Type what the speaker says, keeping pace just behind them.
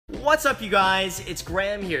What's up, you guys? It's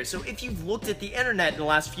Graham here. So if you've looked at the internet in the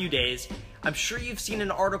last few days, I'm sure you've seen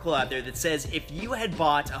an article out there that says if you had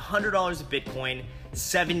bought $100 of Bitcoin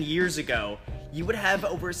 7 years ago, you would have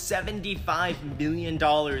over $75 million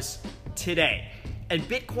today. And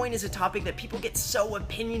Bitcoin is a topic that people get so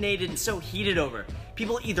opinionated and so heated over.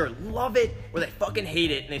 People either love it or they fucking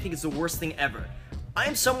hate it and they think it's the worst thing ever.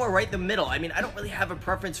 I'm somewhere right in the middle. I mean, I don't really have a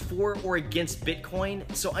preference for or against Bitcoin,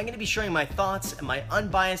 so I'm going to be sharing my thoughts and my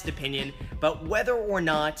unbiased opinion about whether or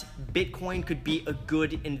not Bitcoin could be a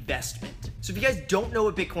good investment. So if you guys don't know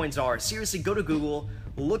what Bitcoins are, seriously, go to Google,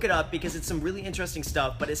 look it up because it's some really interesting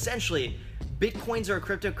stuff, but essentially, Bitcoins are a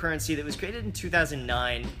cryptocurrency that was created in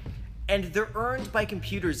 2009, and they're earned by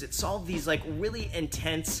computers that solve these like really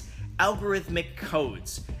intense algorithmic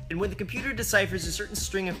codes. And when the computer deciphers a certain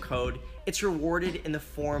string of code, it's rewarded in the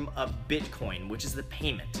form of Bitcoin, which is the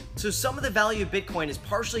payment. So some of the value of Bitcoin is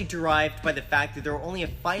partially derived by the fact that there are only a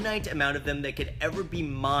finite amount of them that could ever be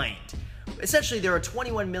mined. Essentially, there are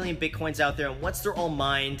 21 million Bitcoins out there, and once they're all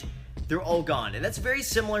mined, they're all gone. And that's very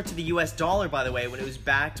similar to the US dollar, by the way, when it was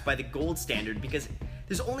backed by the gold standard, because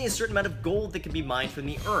there's only a certain amount of gold that can be mined from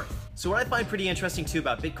the earth. So what I find pretty interesting too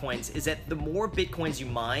about Bitcoins is that the more Bitcoins you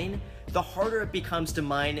mine, the harder it becomes to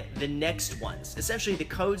mine the next ones. Essentially, the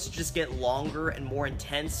codes just get longer and more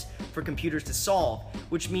intense for computers to solve,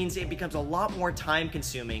 which means it becomes a lot more time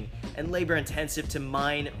consuming and labor intensive to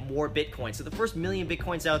mine more Bitcoins. So the first million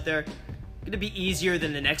Bitcoins out there going to be easier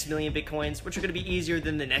than the next million Bitcoins, which are going to be easier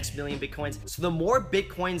than the next million Bitcoins. So the more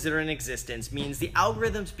Bitcoins that are in existence means the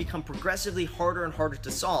algorithms become progressively harder and harder to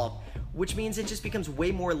solve, which means it just becomes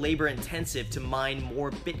way more labor intensive to mine more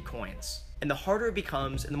Bitcoins. And the harder it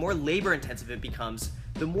becomes and the more labor intensive it becomes,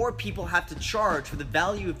 the more people have to charge for the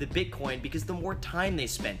value of the Bitcoin because the more time they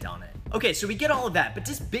spent on it. Okay, so we get all of that, but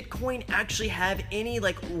does Bitcoin actually have any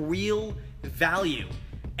like real value?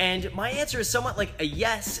 And my answer is somewhat like a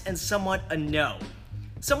yes and somewhat a no.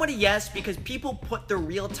 Somewhat a yes because people put their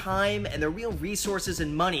real time and their real resources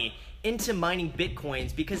and money into mining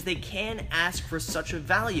Bitcoins because they can ask for such a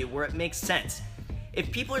value where it makes sense. If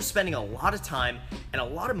people are spending a lot of time and a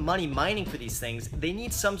lot of money mining for these things, they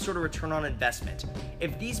need some sort of return on investment.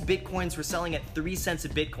 If these Bitcoins were selling at 3 cents a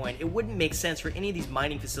Bitcoin, it wouldn't make sense for any of these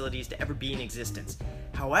mining facilities to ever be in existence.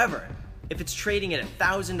 However, if it's trading at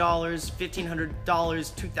 $1,000, $1,500,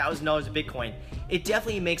 $2,000 a Bitcoin, it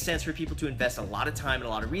definitely makes sense for people to invest a lot of time and a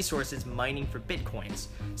lot of resources mining for Bitcoins.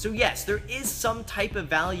 So yes, there is some type of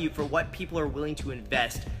value for what people are willing to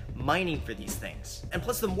invest mining for these things. And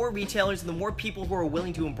plus, the more retailers and the more people who are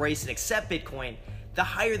willing to embrace and accept Bitcoin, the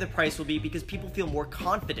higher the price will be because people feel more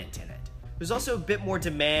confident in it. There's also a bit more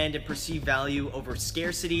demand and perceived value over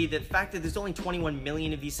scarcity, the fact that there's only 21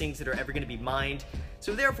 million of these things that are ever going to be mined.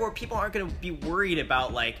 So therefore, people aren't going to be worried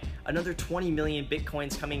about like another 20 million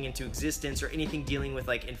Bitcoins coming into existence or anything dealing with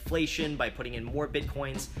like inflation by putting in more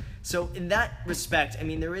Bitcoins. So in that respect, I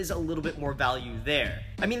mean, there is a little bit more value there.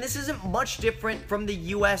 I mean, this isn't much different from the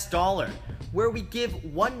US dollar, where we give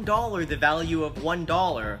 $1 the value of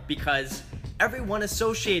 $1 because everyone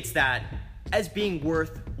associates that as being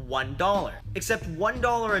worth $1. Except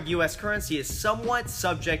 $1 of US currency is somewhat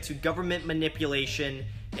subject to government manipulation,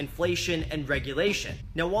 inflation, and regulation.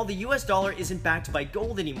 Now, while the US dollar isn't backed by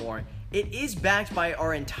gold anymore, it is backed by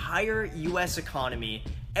our entire US economy,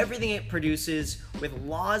 everything it produces, with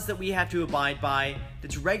laws that we have to abide by,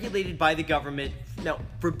 that's regulated by the government, now,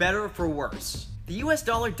 for better or for worse. The US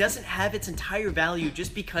dollar doesn't have its entire value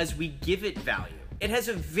just because we give it value. It has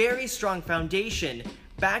a very strong foundation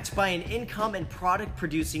backed by an income and product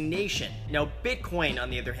producing nation. Now, Bitcoin,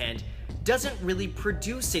 on the other hand, doesn't really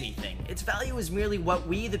produce anything. Its value is merely what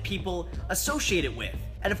we, the people, associate it with.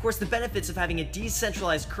 And of course, the benefits of having a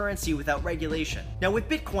decentralized currency without regulation. Now, with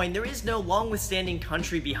Bitcoin, there is no long-withstanding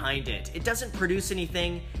country behind it. It doesn't produce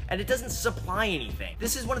anything, and it doesn't supply anything.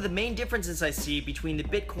 This is one of the main differences I see between the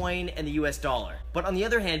Bitcoin and the US dollar. But on the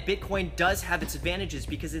other hand, Bitcoin does have its advantages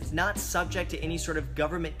because it's not subject to any sort of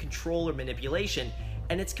government control or manipulation,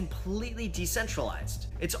 and it's completely decentralized.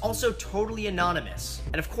 It's also totally anonymous.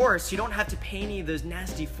 And of course, you don't have to pay any of those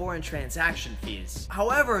nasty foreign transaction fees.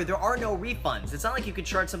 However, there are no refunds. It's not like you could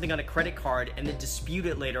charge something on a credit card and then dispute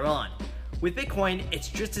it later on. With Bitcoin, it's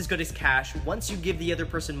just as good as cash. Once you give the other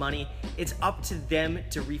person money, it's up to them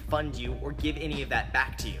to refund you or give any of that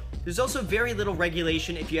back to you. There's also very little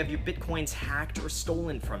regulation if you have your Bitcoins hacked or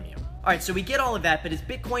stolen from you. Alright, so we get all of that, but is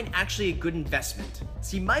Bitcoin actually a good investment?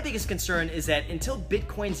 See, my biggest concern is that until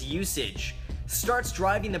Bitcoin's usage starts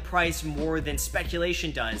driving the price more than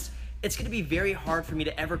speculation does, it's going to be very hard for me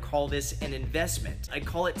to ever call this an investment. I'd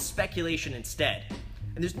call it speculation instead.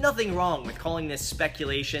 And there's nothing wrong with calling this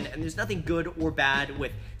speculation, and there's nothing good or bad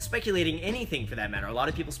with speculating anything for that matter. A lot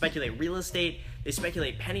of people speculate real estate, they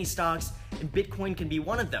speculate penny stocks, and Bitcoin can be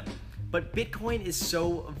one of them. But Bitcoin is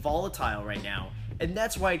so volatile right now, and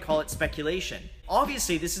that's why I call it speculation.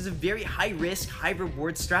 Obviously, this is a very high risk, high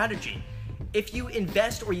reward strategy. If you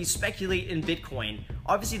invest or you speculate in Bitcoin,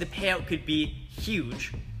 obviously the payout could be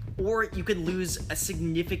huge, or you could lose a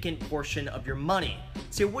significant portion of your money.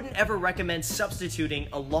 So I wouldn't ever recommend substituting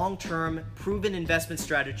a long-term, proven investment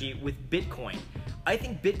strategy with Bitcoin. I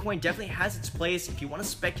think Bitcoin definitely has its place. If you want to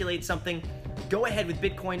speculate something, go ahead with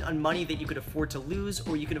Bitcoin on money that you could afford to lose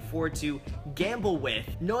or you can afford to gamble with,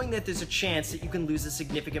 knowing that there's a chance that you can lose a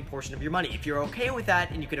significant portion of your money. If you're okay with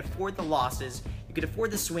that and you can afford the losses, you can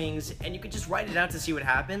afford the swings, and you can just write it out to see what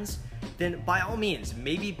happens, then by all means,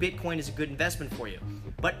 maybe Bitcoin is a good investment for you.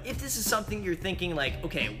 But if this is something you're thinking like,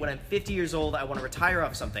 okay, when I'm 50 years old, I want to retire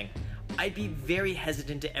off something, I'd be very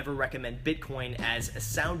hesitant to ever recommend Bitcoin as a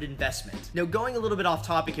sound investment. Now, going a little bit off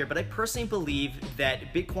topic here, but I personally believe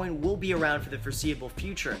that Bitcoin will be around for the foreseeable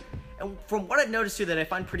future. And from what I've noticed here that I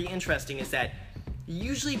find pretty interesting is that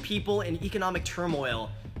usually people in economic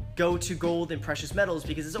turmoil go to gold and precious metals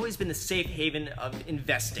because it's always been the safe haven of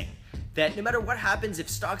investing. That no matter what happens, if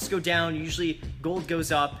stocks go down, usually gold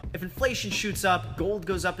goes up. If inflation shoots up, gold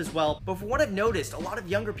goes up as well. But from what I've noticed, a lot of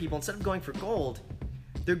younger people, instead of going for gold,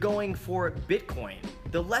 they're going for Bitcoin.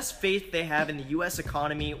 The less faith they have in the US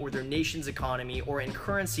economy or their nation's economy or in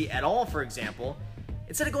currency at all, for example,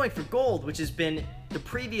 instead of going for gold, which has been the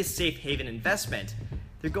previous safe haven investment,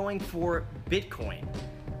 they're going for Bitcoin.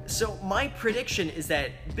 So my prediction is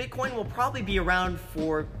that Bitcoin will probably be around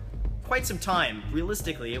for quite some time.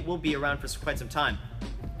 Realistically, it will be around for quite some time.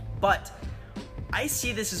 But I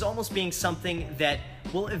see this as almost being something that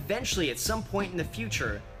will eventually, at some point in the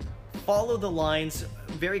future, follow the lines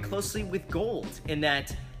very closely with gold. In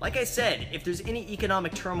that, like I said, if there's any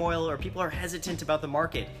economic turmoil or people are hesitant about the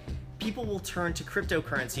market, people will turn to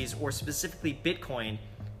cryptocurrencies or specifically Bitcoin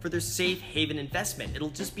for their safe haven investment. It'll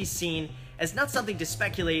just be seen as not something to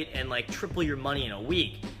speculate and like triple your money in a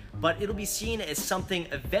week, but it'll be seen as something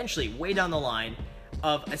eventually way down the line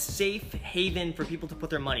of a safe haven for people to put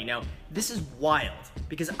their money. Now, this is wild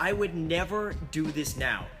because I would never do this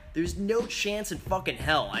now. There's no chance in fucking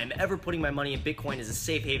hell I am ever putting my money in Bitcoin as a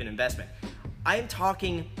safe haven investment. I'm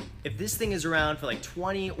talking if this thing is around for like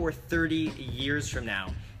 20 or 30 years from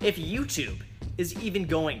now, if YouTube is even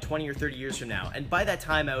going 20 or 30 years from now, and by that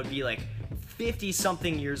time I would be like 50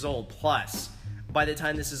 something years old plus by the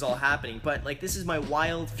time this is all happening. But like, this is my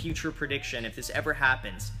wild future prediction. If this ever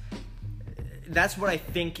happens, that's what I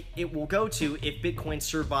think it will go to if Bitcoin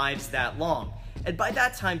survives that long. And by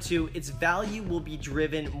that time too, its value will be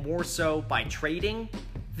driven more so by trading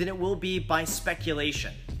than it will be by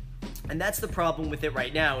speculation. And that's the problem with it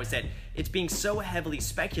right now, is that it's being so heavily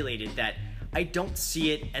speculated that I don't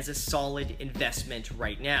see it as a solid investment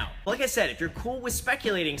right now. Like I said, if you're cool with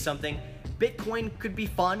speculating something, Bitcoin could be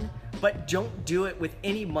fun, but don't do it with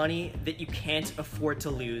any money that you can't afford to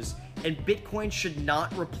lose. And Bitcoin should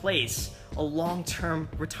not replace a long-term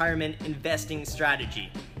retirement investing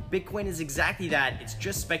strategy. Bitcoin is exactly that. It's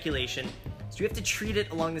just speculation. So you have to treat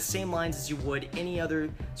it along the same lines as you would any other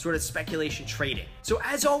sort of speculation trading. So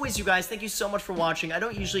as always, you guys, thank you so much for watching. I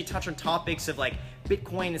don't usually touch on topics of like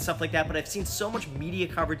Bitcoin and stuff like that, but I've seen so much media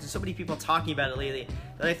coverage and so many people talking about it lately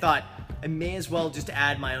that I thought I may as well just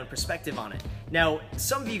add my own perspective on it. Now,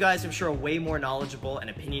 some of you guys, I'm sure, are way more knowledgeable and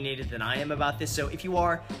opinionated than I am about this, so if you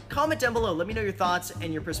are, comment down below. Let me know your thoughts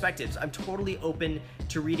and your perspectives. I'm totally open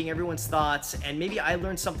to reading everyone's thoughts, and maybe I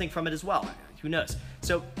learned something from it as well. Who knows?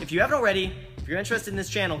 So if you haven't already, if you're interested in this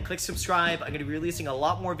channel, click subscribe. I'm going to be releasing a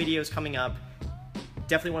lot more videos coming up.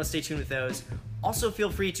 Definitely want to stay tuned with those. Also,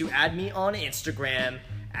 feel free to add me on Instagram,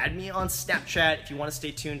 add me on Snapchat if you want to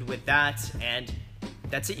stay tuned with that. And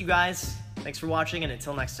that's it, you guys. Thanks for watching, and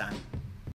until next time.